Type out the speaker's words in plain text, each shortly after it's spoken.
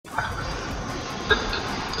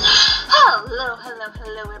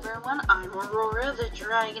Hello everyone, I'm Aurora, the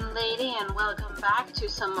Dragon Lady, and welcome back to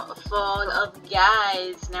some Fall of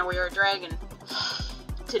Guys. Now we are a dragon.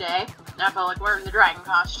 Today, I felt like wearing the dragon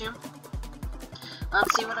costume.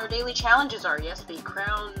 Let's see what our daily challenges are. Yes, the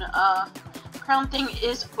crown thing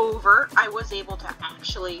is over. I was able to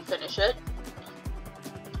actually finish it.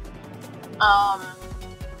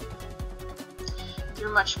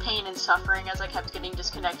 Through much pain and suffering as I kept getting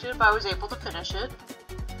disconnected, but I was able to finish it.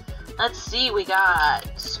 Let's see, we got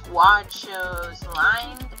squad shows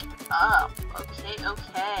lined up.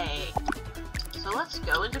 Okay. So let's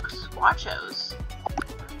go into squad shows.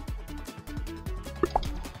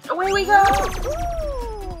 Away we go!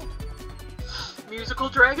 Musical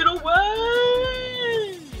Dragon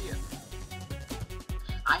away!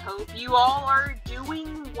 I hope you all are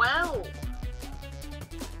doing well.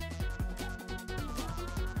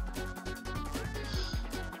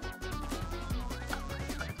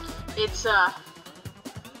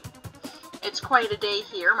 It's quite a day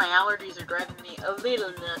here. My allergies are driving me a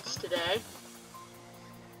little nuts today,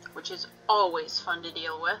 which is always fun to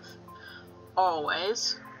deal with.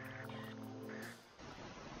 Always.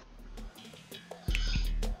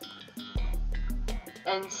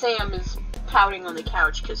 And Sam is pouting on the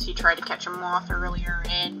couch because he tried to catch a moth earlier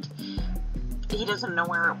and he doesn't know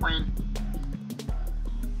where it went.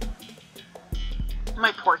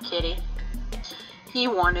 My poor kitty. He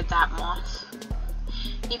wanted that moth.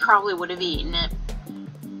 He probably would have eaten it.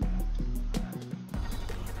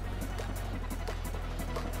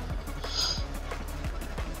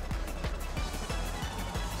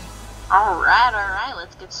 Alright,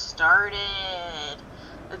 let's get started.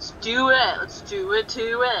 Let's do it. Let's do it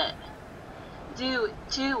to it. Do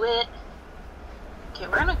it to it. Okay,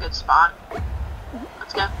 we're in a good spot.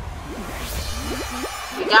 Let's go.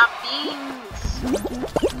 We got beans.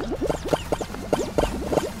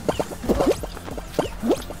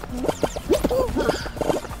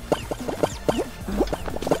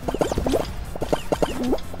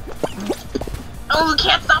 Oh,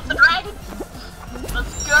 can't stop the dragon!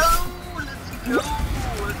 Let's go! Let's go!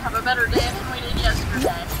 Let's have a better day than we did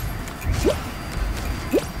yesterday.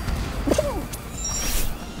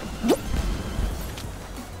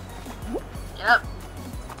 Get up.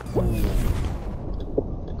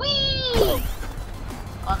 Whee!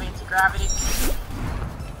 Love anti-gravity.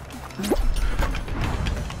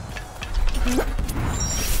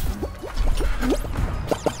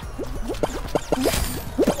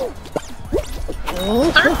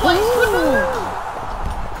 Third place!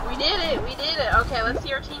 Woohoo! We did it! Okay, let's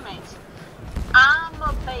see our teammates. I'm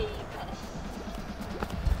a baby.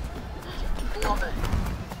 Love it.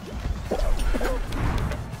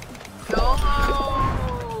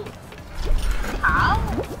 YOLO! Cow?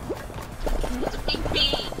 It's a pink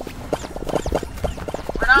bean.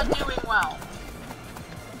 We're not doing well.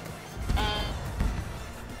 And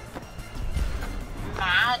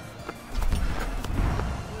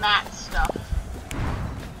Matt stuff.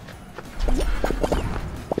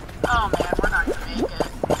 Oh man, we're not gonna make it.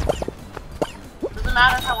 Doesn't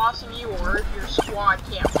matter how awesome you are if your squad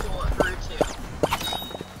can't pull it through too.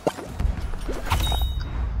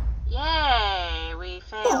 Yay, we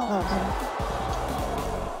failed.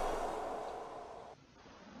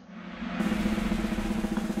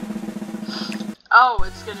 Oh,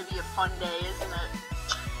 it's gonna be a fun day, isn't it?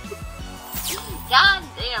 God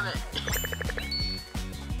damn it.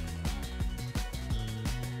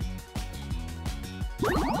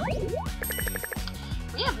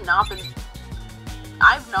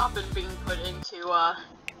 I've not been being put into,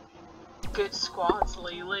 good squads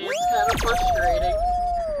lately. It's kind of frustrating.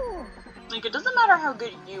 Like, it doesn't matter how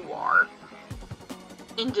good you are,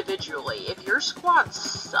 individually. If your squad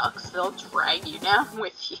sucks, they'll drag you down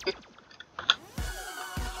with you.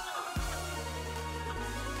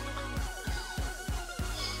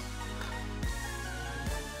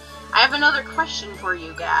 I have another question for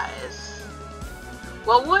you guys.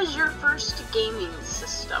 What was your first gaming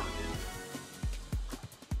system?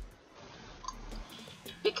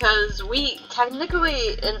 Because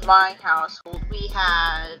technically in my household, we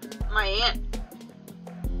had, my aunt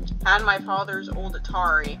had my father's old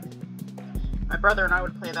Atari. My brother and I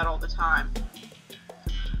would play that all the time.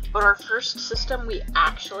 But our first system we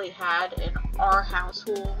actually had in our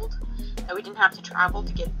household, that we didn't have to travel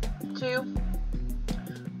to get to,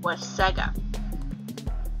 was Sega.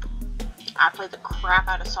 I played the crap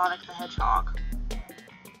out of Sonic the Hedgehog.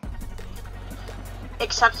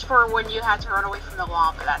 Except for when you had to run away from the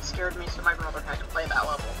lava. That scared me, so my brother had to play that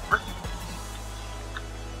level more.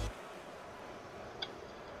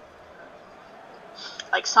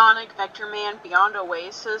 Like Sonic, Vector Man, Beyond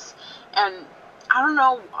Oasis, and I don't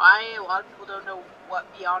know why a lot of people don't know what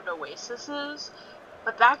Beyond Oasis is,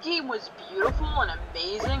 but that game was beautiful and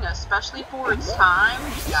amazing, especially for its time.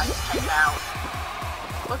 You guys check it out.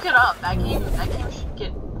 Look it up. That game should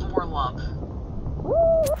get more love.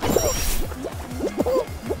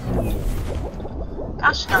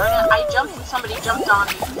 Gosh darn it, I jumped and somebody jumped on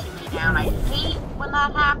me and threw me down. I hate when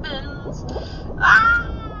that happens. Ah!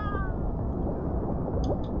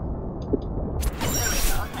 There we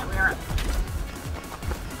go. Okay,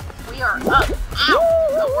 we are up. Ow!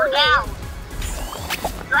 Oh, we're down.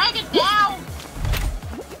 Drag it down!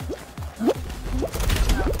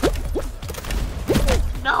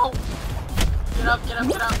 No! Get up, get up,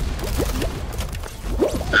 get up.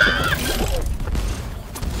 Ah!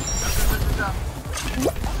 Go.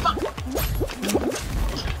 Fuck.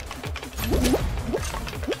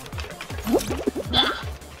 Yeah.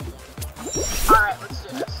 Alright, let's do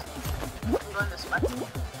this. I'm going this way.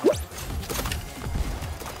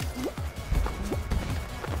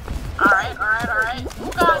 Alright, alright, alright. Oh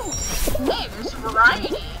god! Hey, there's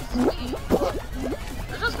variety. Sweet. I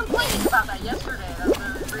was just complaining about that yesterday, that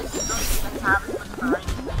the races don't seem to have as much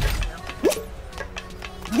variety as they used to.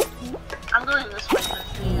 I'm going this way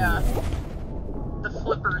because the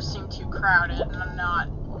flippers seem too crowded, and I'm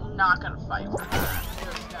not gonna fight for that.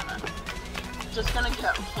 I'm just gonna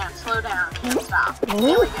go. Can't slow down, can't stop. There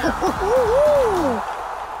we go.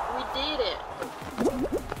 We did it.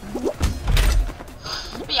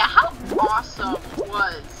 But yeah, how awesome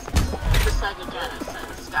was the Sega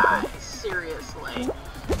Genesis, guys? Seriously.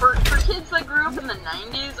 For kids that grew up in the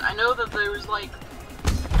 90s, I know that there was like,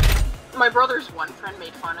 my brother's one friend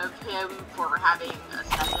made fun of him for having a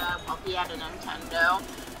Sega while he had a Nintendo,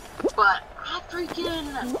 but I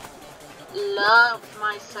freaking loved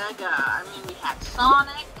my Sega. I mean, we had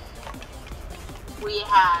Sonic, we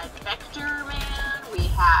had Vector Man, we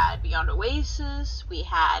had Beyond Oasis, we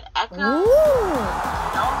had Echo,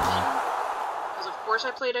 Dolphin, because of course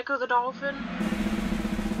I played Echo the Dolphin.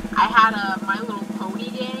 I had a My Little Pony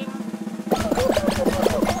game.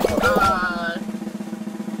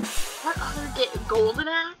 What other game? Golden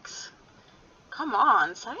Axe? Come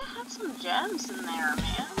on, Sega had some gems in there,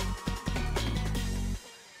 man.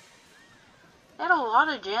 They had a lot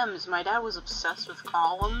of gems. My dad was obsessed with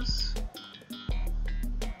columns.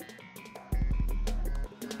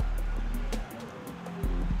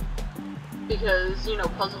 Because, you know,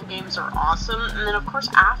 puzzle games are awesome. And then, of course,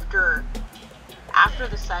 after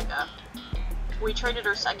the Sega, we traded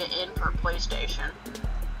our Sega in for a PlayStation.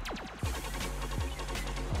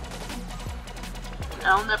 And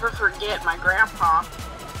I'll never forget my grandpa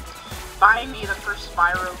buying me the first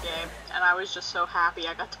Spyro game, and I was just so happy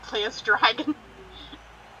I got to play as Dragon.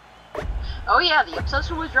 Oh yeah, the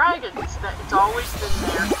obsession with dragons, it's always been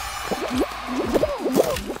there.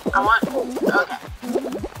 Okay.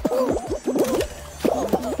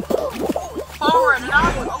 Forward and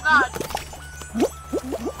up, oh god.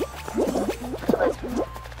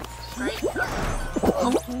 Straight, okay.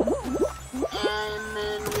 Oh. And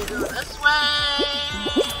then we go this way.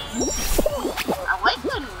 I like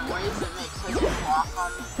the noise it makes as you walk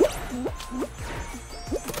on the...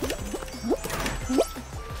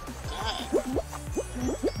 Dang.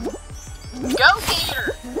 Go, Gator!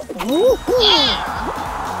 Yeah!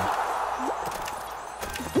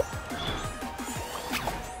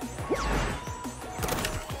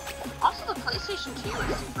 Also, the PlayStation 2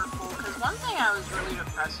 is super cool, because one thing I was really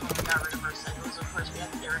depressed when we got rid of our Sega was, of course, we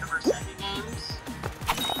had to get rid of our Sega games.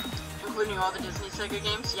 Including all the Disney Sega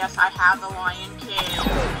games. Yes, I have The Lion King,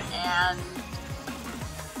 and...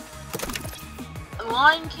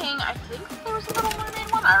 Lion King, I think there was a Little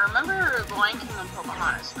Mermaid one. I remember The Lion King and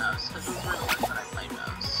Pocahontas most, because those were the ones that I played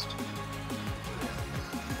most.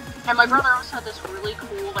 And my brother also had this really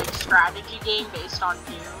cool, like, strategy game based on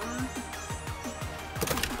Dune.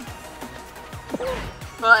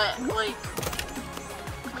 But, like,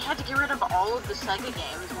 we had to get rid of all of the Sega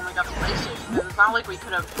games when we got the PlayStation, because it's not like we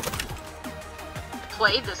could have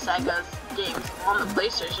played the Sega games on the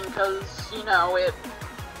PlayStation, because, you know, it...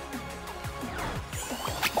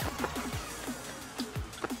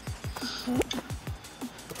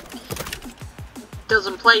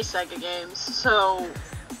 doesn't play Sega games, so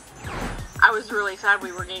I was really sad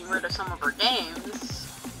we were getting rid of some of our games.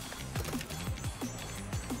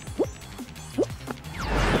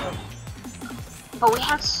 But we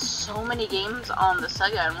had so many games on the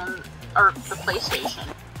Sega or the PlayStation.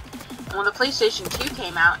 And when the PlayStation 2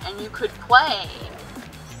 came out and you could play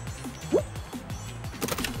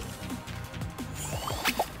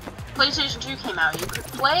PlayStation 2 came out, you could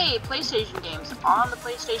play PlayStation games on the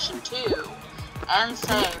PlayStation 2 and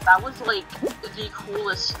say that was like the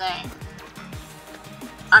coolest thing.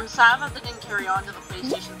 I'm sad that they didn't carry on to the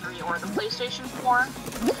PlayStation 3 or the PlayStation 4.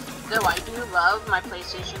 Though I do love my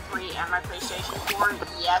PlayStation 3 and my PlayStation 4.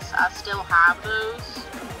 Yes, I still have those.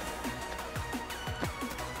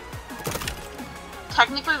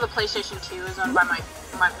 Technically, the PlayStation 2 is owned by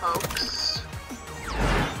my folks.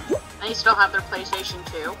 And they still have their PlayStation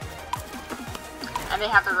 2. And they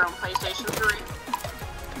have their own PlayStation 3.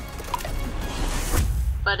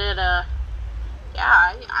 But yeah,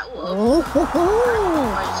 I love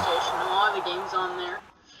PlayStation and a lot of the games on there.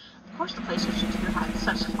 Of course, the PlayStation 2 had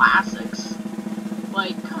such classics.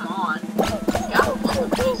 Like, come on. Yeah, I love the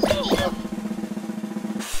PlayStation.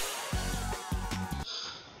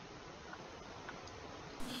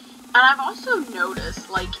 And I've also noticed,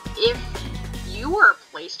 like, if you were a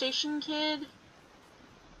PlayStation kid,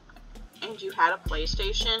 and you had a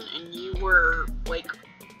PlayStation, and you were, like,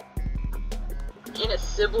 in a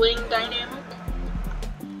sibling dynamic,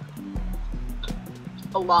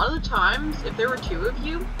 a lot of the times, if there were two of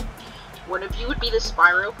you, one of you would be the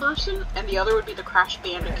Spyro person, and the other would be the Crash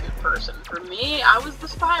Bandicoot person. For me, I was the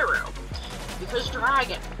Spyro, because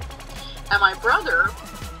Dragon. And my brother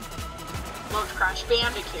loved Crash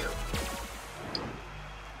Bandicoot.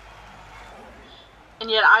 And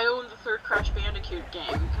yet I own the third Crash Bandicoot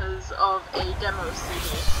game because of a demo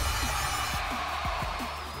CD.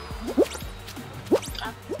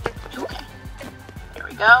 Okay. There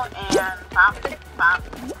we go, and pop, pop.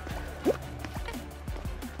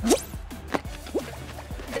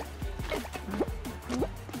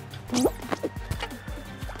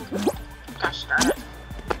 Gosh darn it.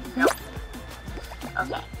 Yep.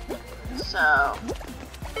 Okay. So,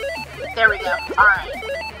 there we go. Alright.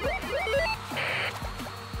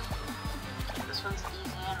 This one's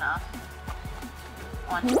easy enough.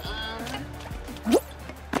 One in.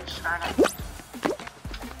 Gosh darn it.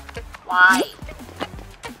 Why?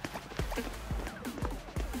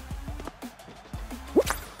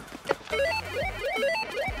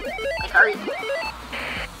 Like, are you...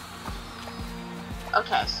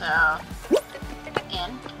 Okay, so...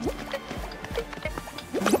 in.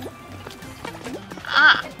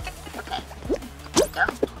 Ah! Okay. There we go.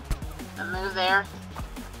 Then move there.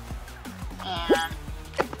 And...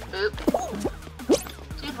 boop.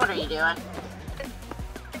 Dude, what are you doing?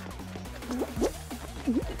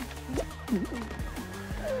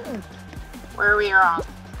 Where are we wrong?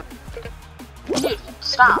 Dude,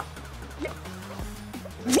 stop.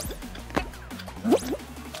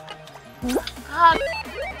 God.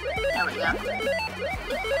 There we go.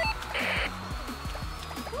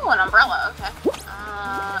 Ooh, an umbrella, okay.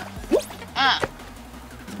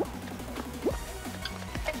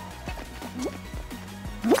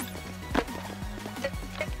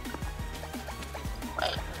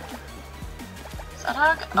 Wait. Is that how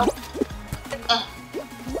I go? Oh.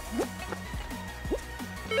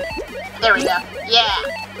 There we go. Yeah.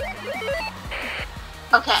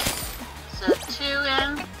 Okay. So 2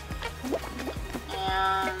 in.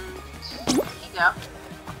 And there you go.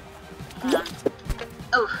 And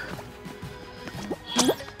oof.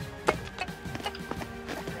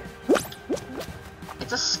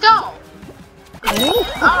 It's a skull.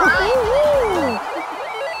 Alright.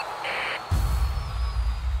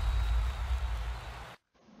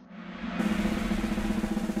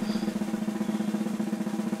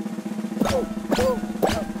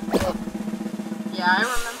 Yeah, I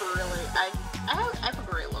remember really, I think I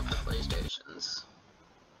really loved the PlayStations.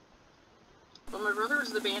 But my brother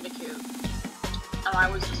was the Bandicoot, and I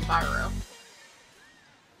was the Spyro.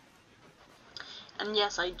 And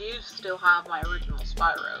yes, I do still have my original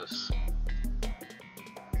Spyros.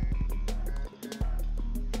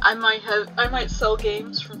 I might sell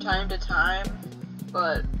games from time to time,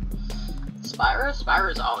 but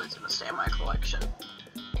Spyro's always gonna stay in my collection.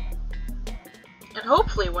 And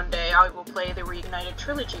hopefully one day I will play the Reignited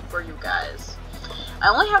Trilogy for you guys. I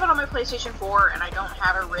only have it on my PlayStation 4, and I don't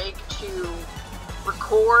have a rig to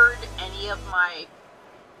record any of my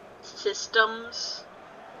systems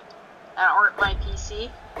that aren't my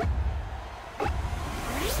PC.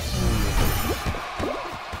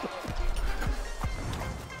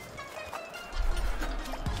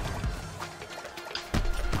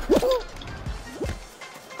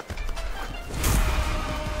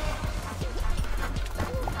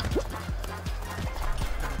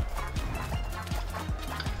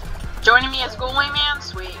 Joining me as Goalie Man?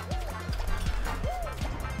 Sweet.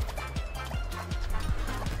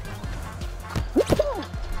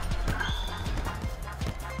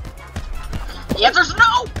 The answer's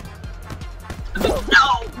no! No!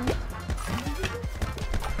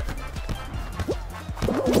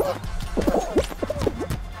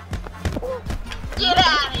 Get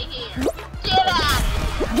out of here! Get out of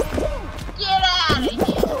here!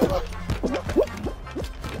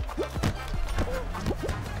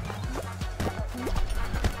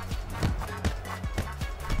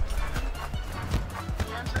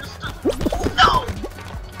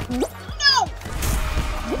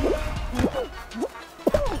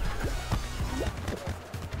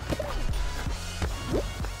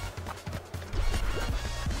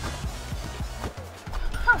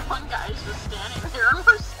 turn,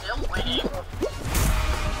 we're still winning.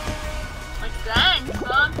 Like, dang,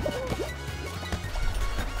 son.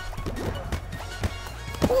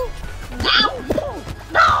 No!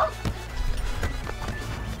 No!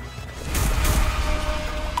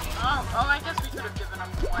 Oh, I guess we could have given him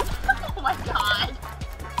one. Oh my god.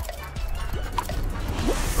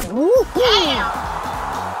 Damn!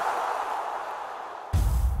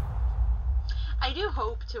 I do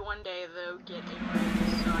hope to one day, though, get a rig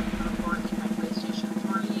so I can record in my PlayStation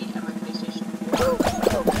 3 and my PlayStation 4.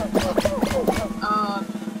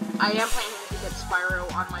 I am planning to get Spyro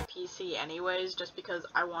on my PC anyways, just because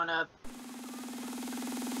I want to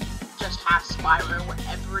just have Spyro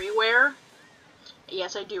everywhere.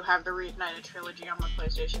 Yes, I do have the Reignited Trilogy on my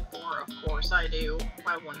PlayStation 4, of course I do.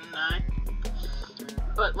 Why wouldn't I?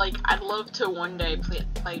 But, like, I'd love to one day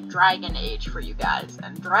play Dragon Age for you guys,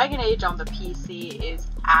 and Dragon Age on the PC is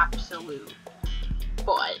absolute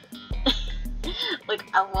but like,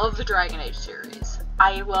 I love the Dragon Age series.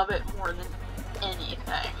 I love it more than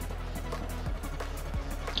anything.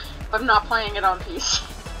 But I'm not playing it on PC.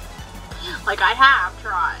 Like, I've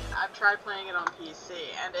tried playing it on PC,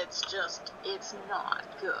 and it's just, it's not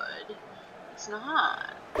good. It's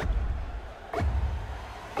not.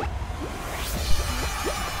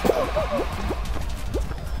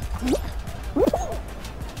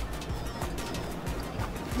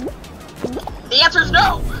 The answer is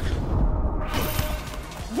no!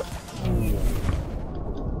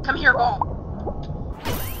 Come here, ball.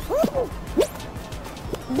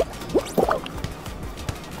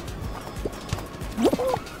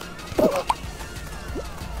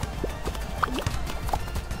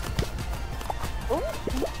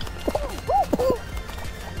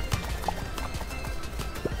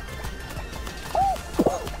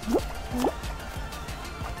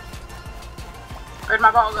 Where'd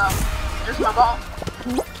my ball go? There's my ball.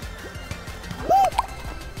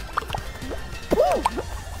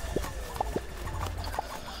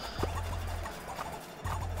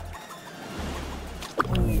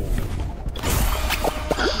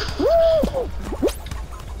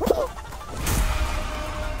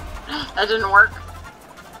 That didn't work.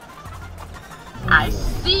 I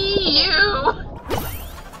see you!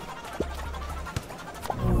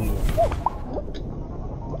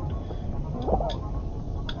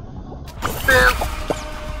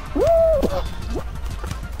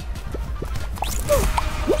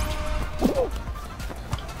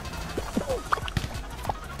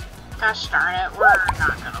 Gosh darn it, we're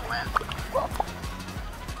not gonna win.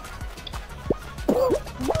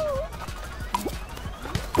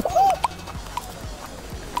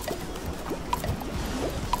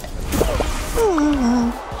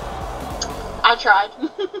 I tried.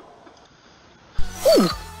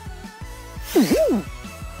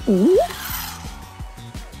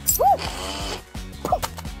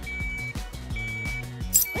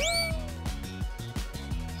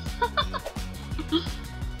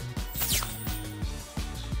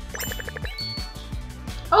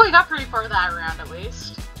 Oh, we got pretty far that round at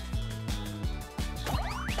least.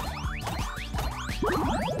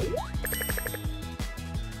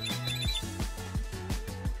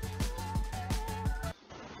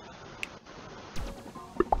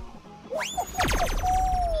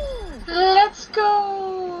 Let's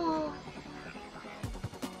go!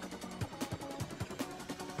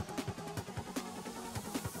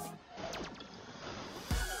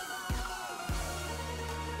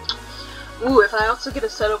 Ooh, if I also get a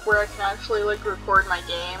setup where I can actually, like, record my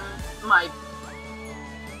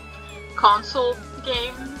console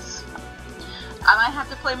games, I might have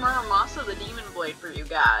to play Muramasa the Demon Blade for you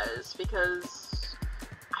guys, because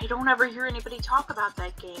I don't ever hear anybody talk about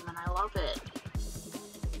that game, and I love it.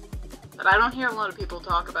 But I don't hear a lot of people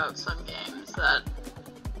talk about some games that,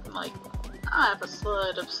 like, I have a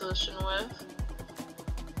slight obsession with.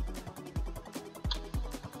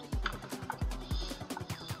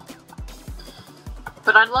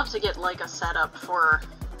 But I'd love to get, like, a setup for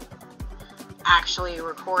actually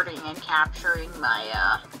recording and capturing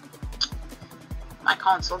my, my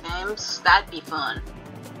console games. That'd be fun.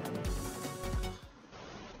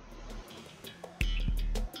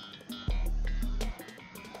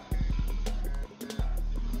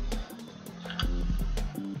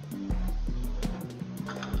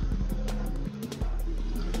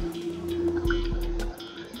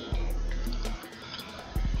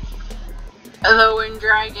 Though in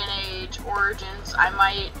Dragon Age Origins, I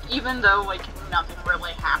might, even though, like, nothing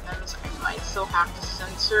really happens, I might still have to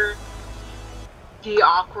censor the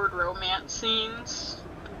awkward romance scenes.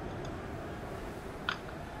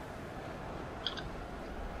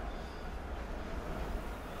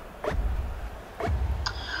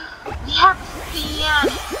 We have the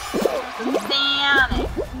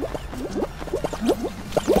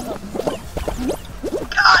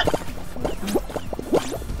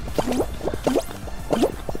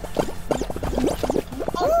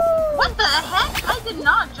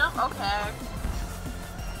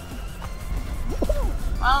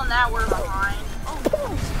Well, now we're behind. Oh.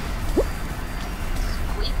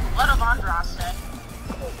 Sweet blood of Andraste.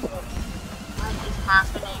 What is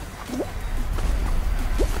happening?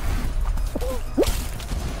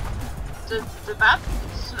 Did that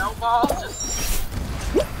snowball just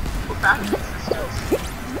go back in existence?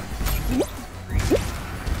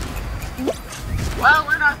 Well,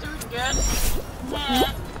 we're not doing good.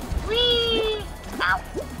 Yeah. Whee! Ow.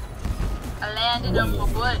 I landed on my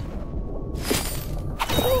butt.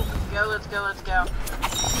 Let's go, let's go.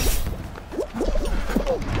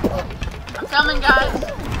 I'm coming, guys.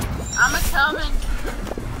 I'm a-coming.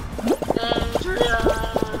 Adrian.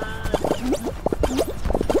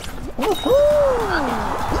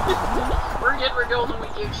 Okay. We're golden with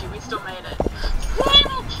Gucci. We still made it.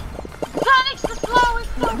 Sonic! Sonic's the slowest,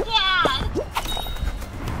 so bad!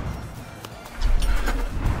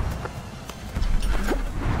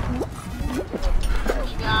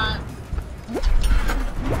 We got...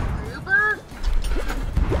 Gruber?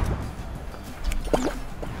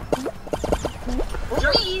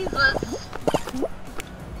 Jesus!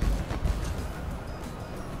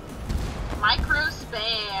 Micro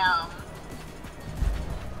spam.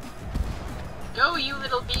 Go, you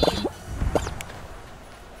little bee.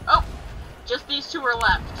 Oh, just these two are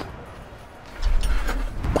left.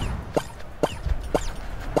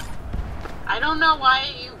 I don't know why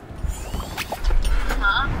you...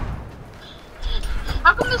 Huh?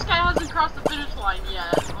 How come this guy hasn't crossed the finish line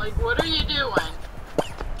yet? Like, what are you doing?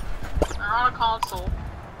 They're on a console.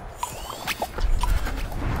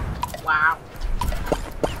 Wow.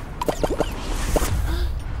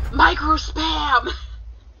 Micro spam!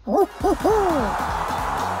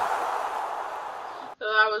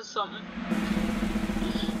 That was something.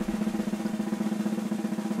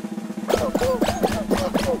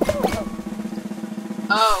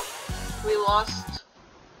 Oh, we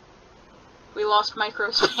lost micro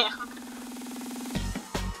spam.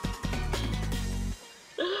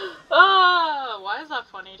 Ah, why is that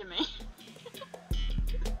funny to me?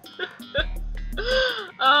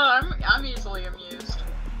 Oh, I'm easily amused.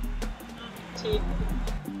 Teeth.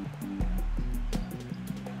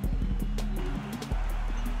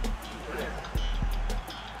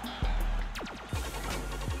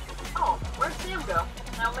 Oh, where'd Sam go?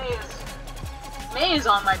 Now May is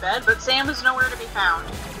on my bed, but Sam is nowhere to be found.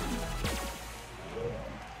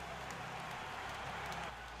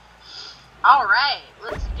 Alright,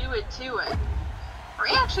 let's do it to it. Are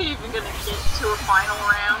we actually even gonna get to a final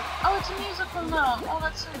round? Oh, it's a musical note. Oh,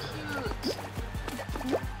 that's so cute.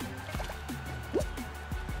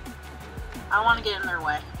 I don't want to get in their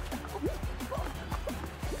way.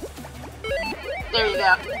 There you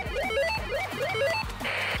go.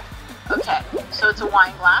 Okay, so it's a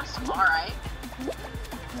wine glass. Alright.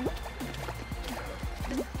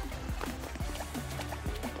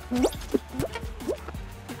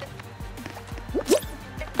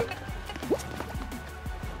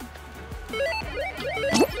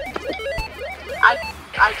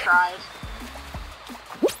 I tried.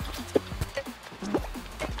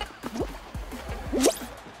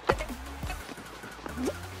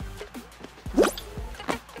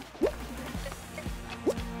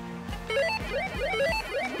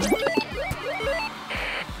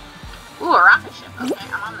 Ooh, a rocket ship. Okay,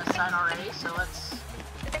 I'm on this side already, so let's...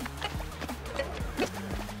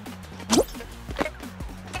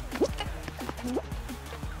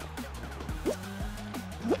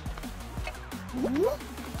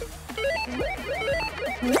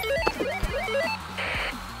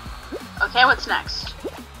 Okay, what's next?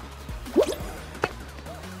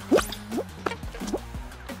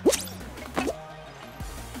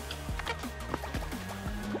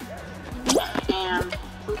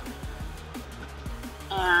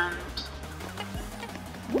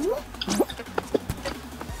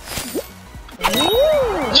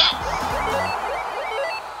 Yes!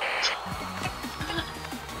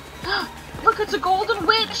 Look, it's a golden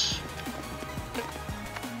witch!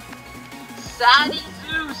 Sadie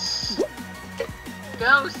Zeus!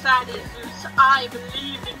 Go, Sadie Zeus, I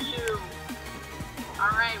believe in you!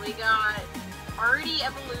 Alright, we got Artie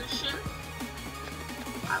Evolution.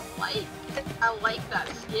 I like that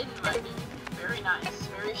skin, buddy. Very nice,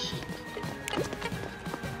 very chic.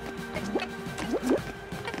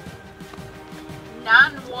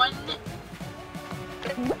 Non-1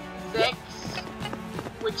 Vex,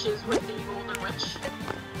 which is with the Golden Witch.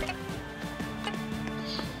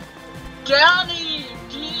 Danny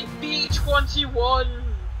DB21.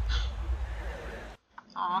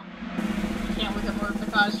 Aw, can't look at more of the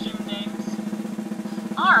costume names.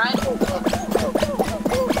 Alright.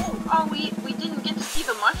 Oh, we didn't get to see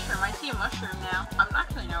the mushroom. I see a mushroom now. I'm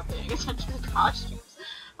actually now paying attention to the costumes.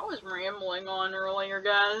 was rambling on earlier,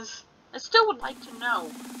 guys. I still would like to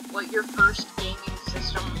know what your first gaming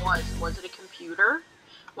system was. Was it a computer?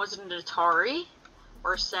 Was it an Atari?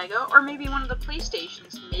 Or a Sega? Or maybe one of the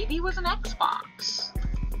PlayStations? Maybe it was an Xbox?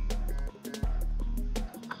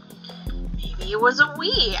 Maybe it was a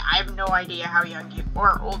Wii? I have no idea how young you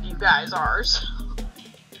or old you guys are. So.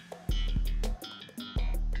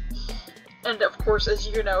 And of course, as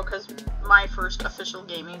you know, because my first official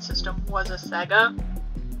gaming system was a Sega,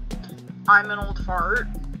 I'm an old fart.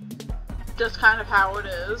 Just kind of how it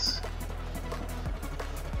is.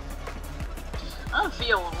 I don't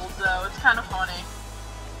feel old though, it's kind of funny.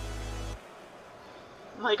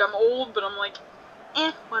 Like, I'm old, but I'm like,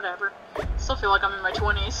 whatever. Still feel like I'm in my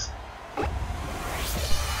 20s. And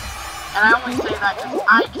I only say that because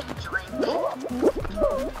I can drink.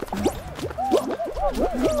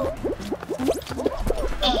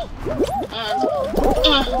 And,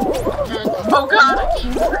 oh god, I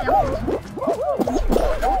can't trampled.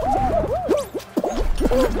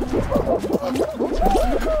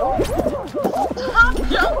 Stop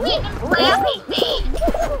jumping and grabbing me!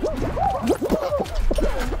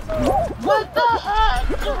 What the heck?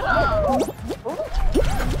 Get up!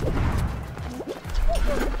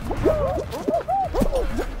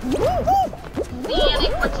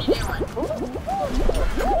 Panic, what you doing?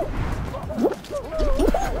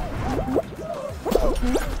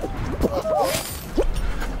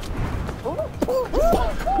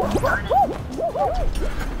 Darn it.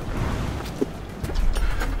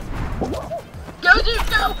 Go, dude,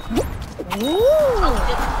 go! Oh,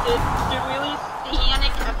 did we lose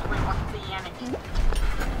Panic? Everyone wants Panic.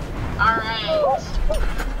 Alright.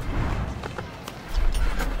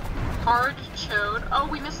 Hard chode. Oh,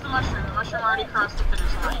 we missed the mushroom. The mushroom already crossed the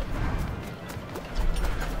finish line.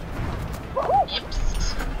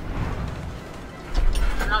 Ips.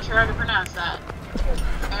 I'm not sure how to pronounce that.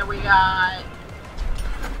 And we got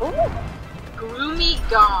Gloomy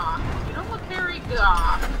Goth. You don't look very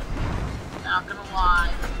goth. Not gonna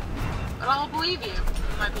lie. But I'll believe you.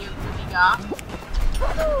 You might be a gloomy goth.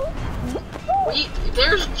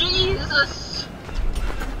 There's Jesus!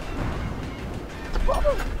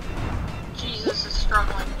 Jesus is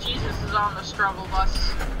struggling. Jesus is on the struggle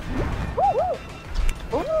bus.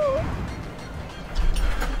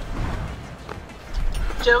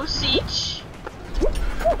 Josich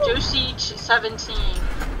 17.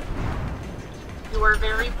 You are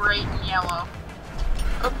very bright and yellow.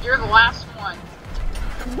 Oh, you're the last one.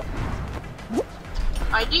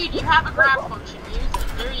 My dude, you have a grab function. Use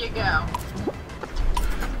it. There you go.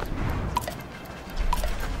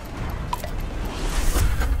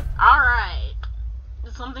 Alright.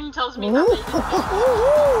 Something tells me that they can beat me.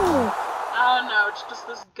 Oh no, it's just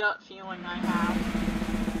this gut feeling I have.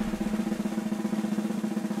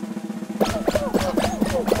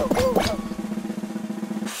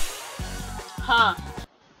 Huh.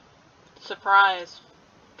 Surprise.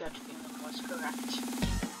 Gut feeling was correct.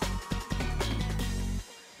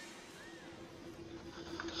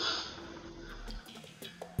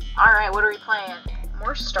 Alright, what are we playing?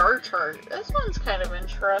 More Star Chart. This one's kind of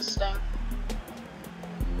interesting.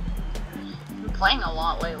 I've been playing a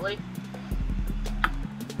lot lately.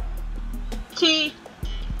 T.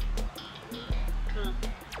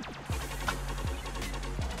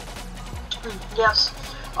 Yes.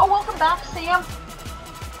 Oh, welcome back, Sam.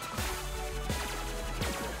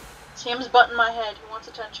 Sam's butting my head. He wants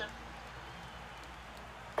attention.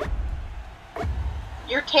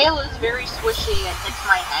 Your tail is very swishy and hits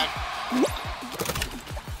my head.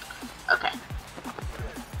 Okay.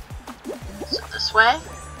 So this way.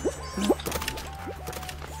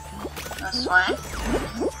 This way.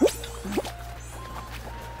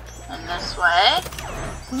 And this way.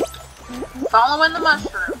 Following the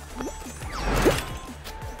mushroom.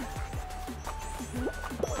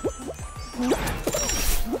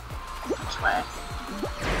 Which way?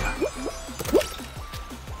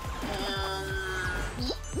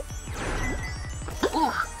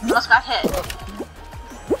 Ooh, almost got hit.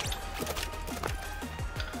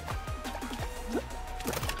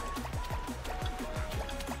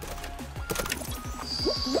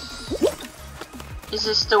 Is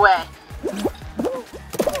this the way?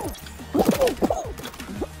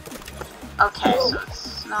 Okay, so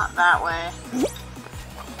it's not that way.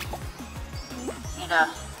 Need to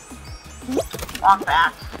walk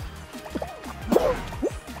back.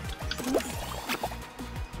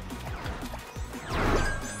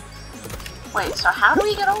 Wait, so how do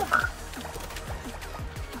we get over?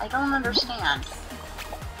 I don't understand.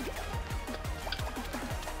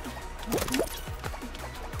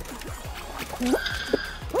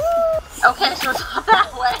 Okay, so it's not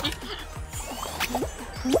that way.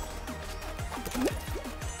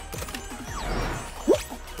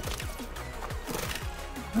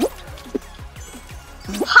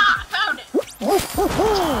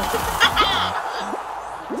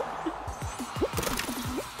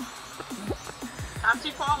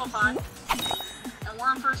 qualified. And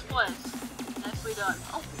we're in first place. Nicely done.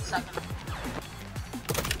 Oh, second.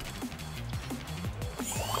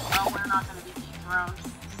 Oh, we're not going to be dethroned.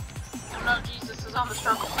 Oh no, Jesus is on the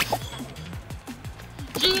struggle.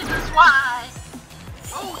 Jesus, why?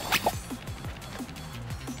 Oh!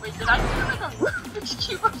 Wait, did I do like a Rubik's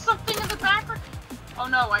Cube or something in the background? Oh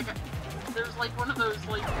no, there's like one of those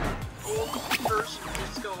like old version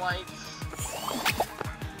disco lights.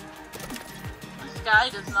 This guy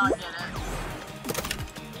does not get it.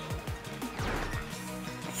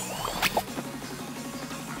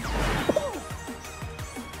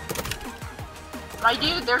 My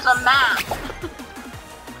dude, there's a map!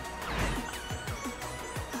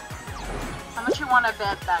 How much you want to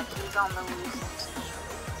bet that he's on the losing team?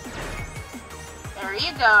 There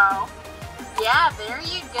you go. Yeah, there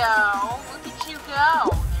you go. Look at you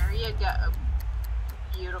go. There you go.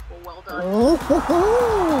 Beautiful, well done.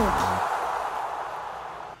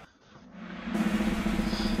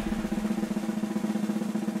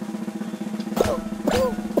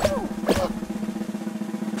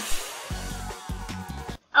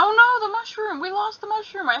 Oh no, the mushroom! We lost the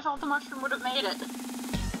mushroom! I thought the mushroom would have made it.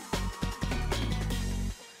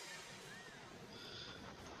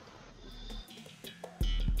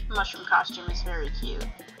 The mushroom costume is very cute.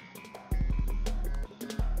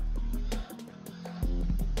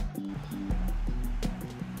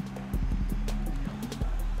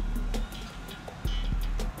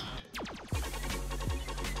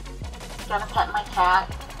 Gotta pet my cat,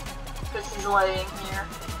 because he's laying here.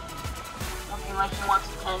 Looking like he wants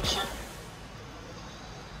attention.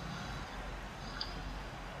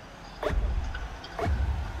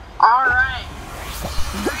 Alright.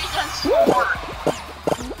 3 against 4.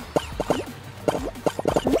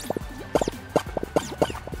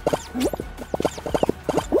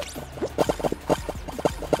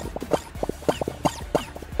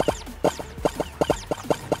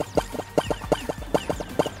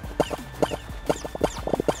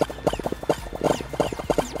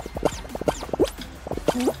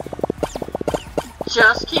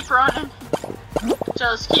 Just keep running.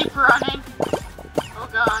 Just keep running. Oh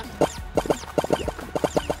god.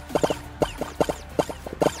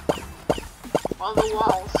 While the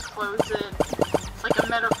walls close in. It's like a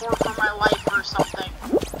metaphor for my life or something.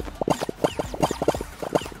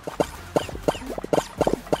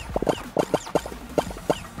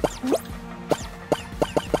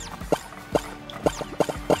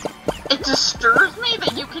 It disturbs me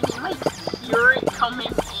that you can like hear it coming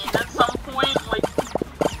in at some point, like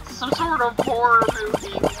some sort of horror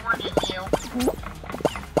movie warning you.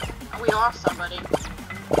 We lost somebody.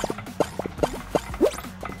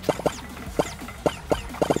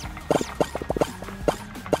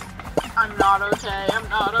 I'm not okay, I'm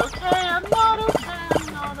not okay, I'm not okay, I'm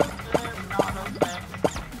not okay, I'm not okay.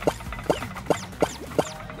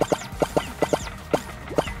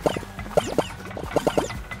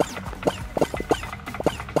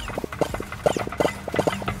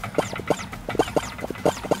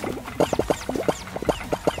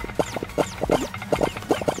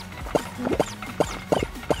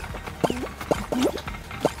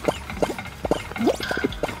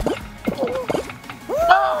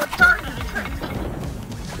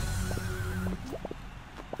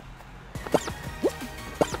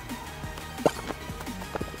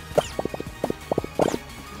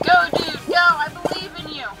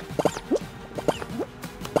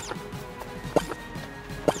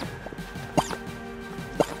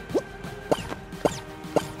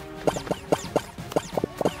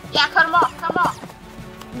 Yeah, cut him off, cut him off.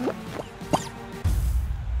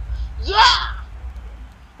 Yeah!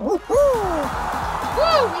 Woohoo!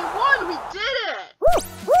 Woo, we won, we did it!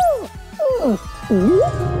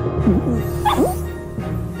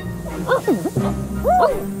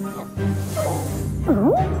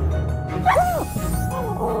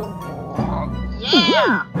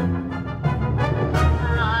 Yeah!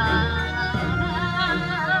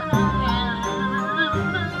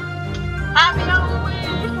 Happy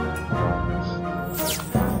Halloween!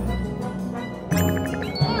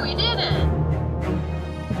 Yeah, we did it!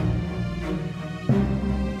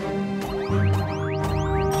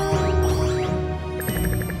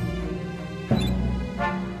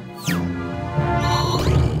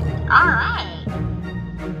 Alright!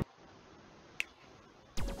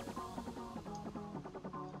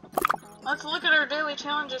 Let's look at our daily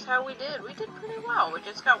challenges, how we did. We did pretty well. We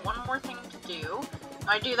just got one more thing to do.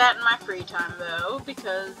 I do that in my free time, though,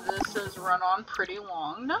 because this has run on pretty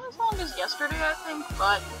long. Not as long as yesterday, I think,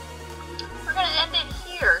 but we're going to end it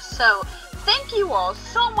here. So, thank you all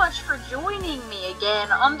so much for joining me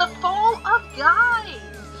again on the Fall of Guys.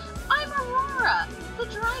 I'm Aurora. the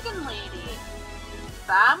Dragon Lady.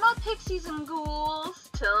 Bye, my pixies and ghouls.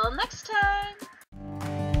 Till next time.